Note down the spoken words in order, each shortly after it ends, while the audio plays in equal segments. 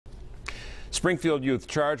Springfield youth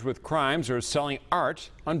charged with crimes are selling art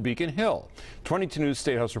on Beacon Hill. 22 News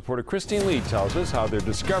State House reporter Christine Lee tells us how they're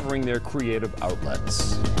discovering their creative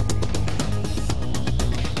outlets.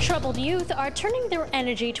 Troubled youth are turning their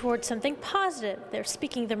energy towards something positive. They're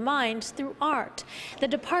speaking their minds through art. The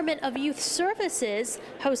Department of Youth Services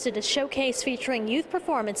hosted a showcase featuring youth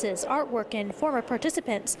performances, artwork, and former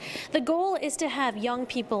participants. The goal is to have young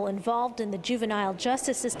people involved in the juvenile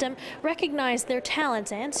justice system recognize their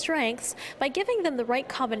talents and strengths by giving them the right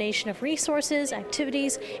combination of resources,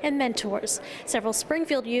 activities, and mentors. Several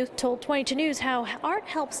Springfield youth told 22 News how art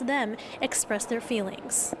helps them express their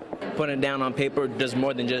feelings. Putting it down on paper does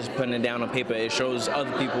more than just putting it down on paper. It shows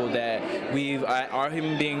other people that we are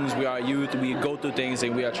human beings, we are youth, we go through things,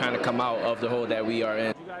 and we are trying to come out of the hole that we are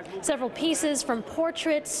in. Several pieces from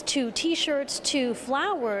portraits to t-shirts to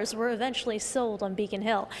flowers were eventually sold on Beacon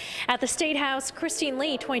Hill. At the State House, Christine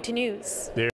Lee, 22 News.